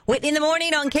Whitney in the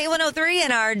morning on K103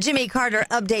 and our Jimmy Carter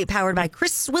update powered by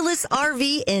Chris Willis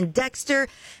RV in Dexter.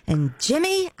 And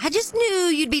Jimmy, I just knew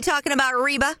you'd be talking about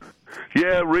Reba.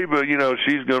 Yeah, Reba,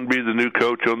 she's going to be the new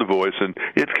coach on The Voice, and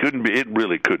it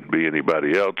really couldn't be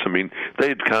anybody else. I mean, they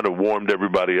had kind of warmed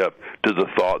everybody up to the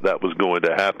thought that was going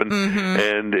to happen,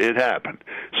 and it happened.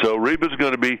 So Reba's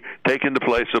going to be taking the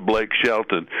place of Blake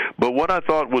Shelton. But what I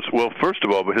thought was, well, first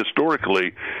of all, but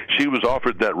historically, she was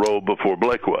offered that role before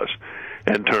Blake was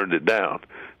and turned it down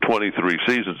 23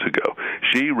 seasons ago.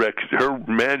 Her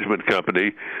management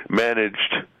company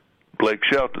managed Blake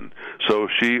Shelton, so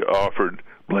she offered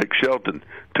Blake Shelton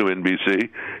to NBC,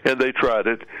 and they tried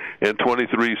it, and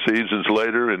 23 seasons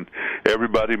later, and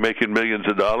everybody making millions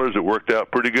of dollars, it worked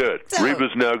out pretty good. So,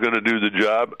 Reba's now going to do the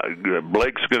job.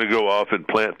 Blake's going to go off and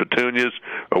plant petunias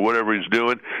or whatever he's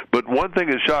doing. But one thing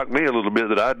that shocked me a little bit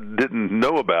that I didn't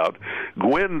know about,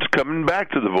 Gwen's coming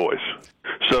back to The Voice.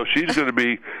 So she's going to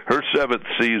be her 7th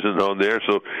season on there.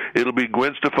 So it'll be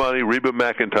Gwen Stefani, Reba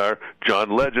McEntire, John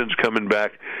Legend's coming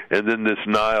back, and then this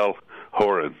Niall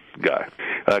Horan guy.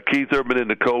 Keith Urban and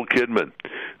Nicole Kidman,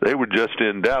 they were just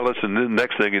in Dallas, and then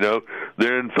next thing you know,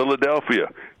 they're in Philadelphia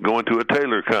going to a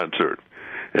Taylor concert,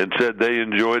 and said they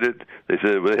enjoyed it. They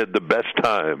said they had the best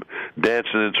time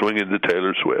dancing and swinging to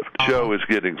Taylor Swift. The show is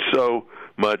getting so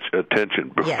much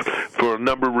attention for a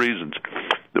number of reasons.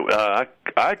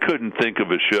 I couldn't think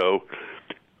of a show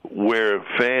where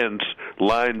fans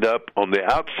lined up on the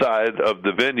outside of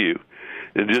the venue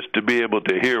and just to be able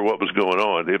to hear what was going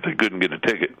on if they couldn't get a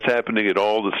ticket. It's happening at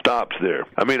all the stops there.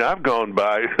 I mean, I've gone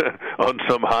by on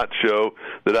some hot show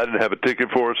that I didn't have a ticket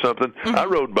for or something. I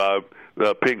rode by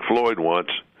Pink Floyd once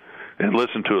and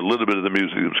listened to a little bit of the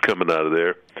music that was coming out of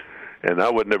there. And I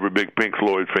wasn't ever a big Pink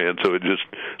Floyd fan, so it just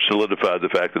solidified the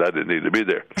fact that I didn't need to be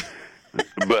there.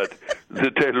 But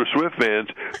the Taylor Swift fans,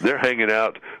 they're hanging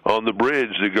out on the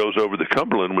bridge that goes over the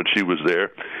Cumberland when she was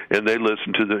there, and they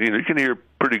listen to you can hear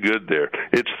pretty good there.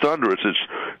 It's thunderous, it's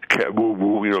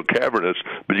cavernous,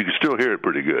 but you can still hear it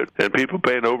pretty good. And people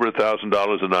paying over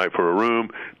 $1,000 a night for a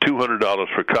room, $200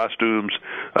 for costumes.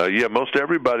 Most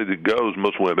everybody that goes,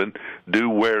 most women, do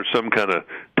wear some kind of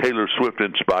Taylor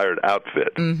Swift-inspired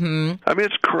outfit. I mean,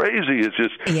 it's crazy. It's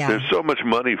just there's so much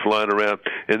money flying around,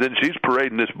 and then she's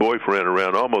parading this boyfriend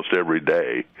around almost every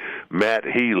day, Matt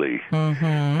Healy.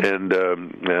 And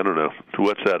I don't know,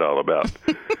 what's that all about?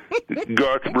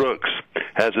 Garth Brooks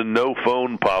has a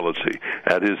no-phone policy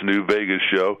at his new Vegas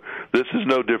show. This is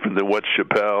no different than what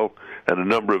Chappelle and a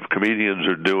number of comedians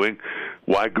are doing.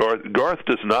 Why Garth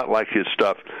does not like his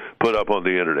stuff put up on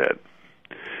the Internet.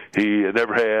 He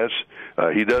never has.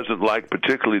 He doesn't like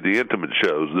particularly the intimate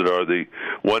shows that are the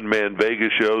one-man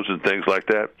Vegas shows and things like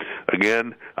that.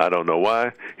 Again, I don't know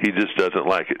why. He just doesn't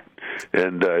like it.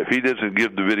 And if he doesn't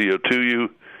give the video to you,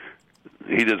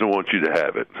 he doesn't want you to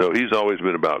have it. So he's always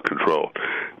been about control.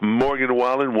 Morgan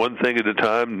Wallen, One Thing at a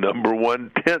Time, number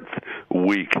 1, 10th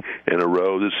week in a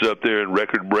row. This is up there in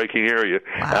record-breaking area.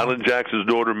 Wow. Alan Jackson's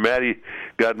daughter, Maddie,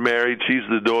 got married. She's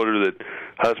the daughter that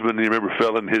husband, you remember,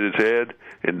 fell and hit his head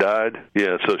and died.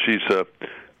 Yeah, so she's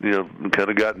kind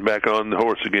of gotten back on the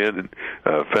horse again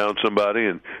and found somebody,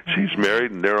 and she's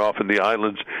married, and they're off in the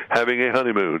islands having a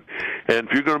honeymoon. And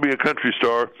if you're going to be a country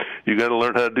star, you got to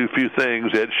learn how to do a few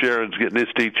things. Ed Sheeran's getting his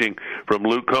teaching from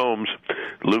Luke Combs.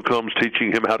 Luke Combs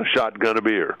teaching him how to shotgun a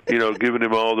beer. Giving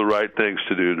him all the right things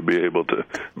to do to be able to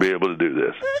do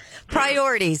this.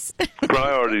 Priorities.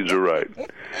 Priorities are right.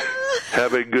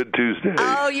 Have a good Tuesday.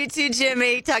 Oh, you too,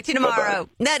 Jimmy. Talk to you tomorrow.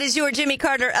 Bye-bye. That is your Jimmy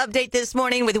Carter update this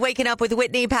morning with Waking Up with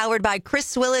Whitney, powered by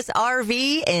Chris Willis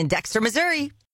RV in Dexter, Missouri.